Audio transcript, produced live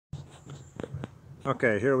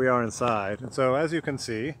Okay, here we are inside. And so as you can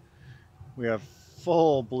see, we have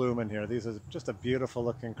full bloom in here. These are just a beautiful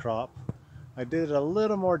looking crop. I did it a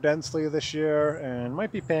little more densely this year and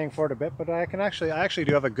might be paying for it a bit, but I actually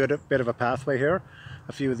do have a good bit of a pathway here.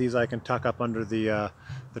 A few of these I can tuck up under the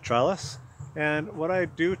trellis. And what I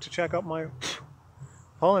do to check out my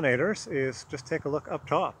pollinators is just take a look up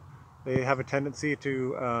top. They have a tendency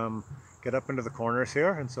to get up into the corners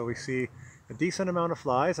here, and so we see a decent amount of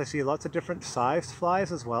flies. I see lots of different sized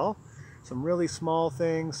flies as well. Some really small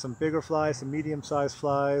things, some bigger flies, some medium-sized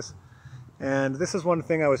flies. And this is one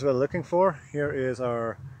thing I was really looking for. Here is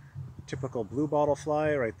our typical blue bottle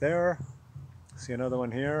fly right there. See another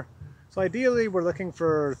one here. So ideally we're looking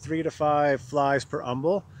for 3 to 5 flies per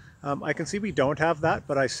umbel. I can see we don't have that,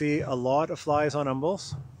 but I see a lot of flies on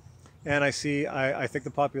umbels. And I think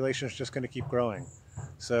the population is just going to keep growing.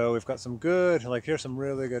 So we've got some good, like here's some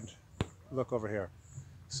really good, look over here.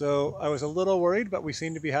 So I was a little worried, but we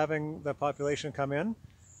seem to be having the population come in,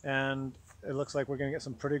 and it looks like we're going to get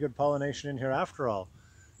some pretty good pollination in here after all.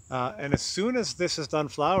 And as soon as this is done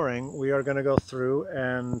flowering, we are going to go through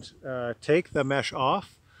and take the mesh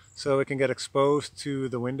off so it can get exposed to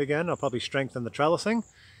the wind again. I'll probably strengthen the trellising,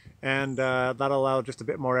 and that'll allow just a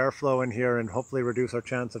bit more airflow in here and hopefully reduce our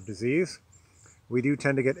chance of disease. We do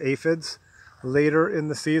tend to get aphids later in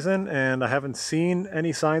the season, and I haven't seen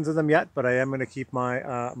any signs of them yet, but I am going to keep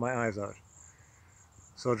my my eyes out.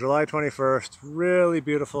 So July 21st, really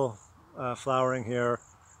beautiful flowering here,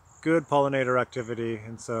 good pollinator activity,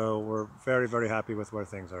 and so we're very, very happy with where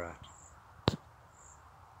things are at.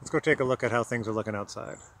 Let's go take a look at how things are looking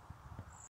outside.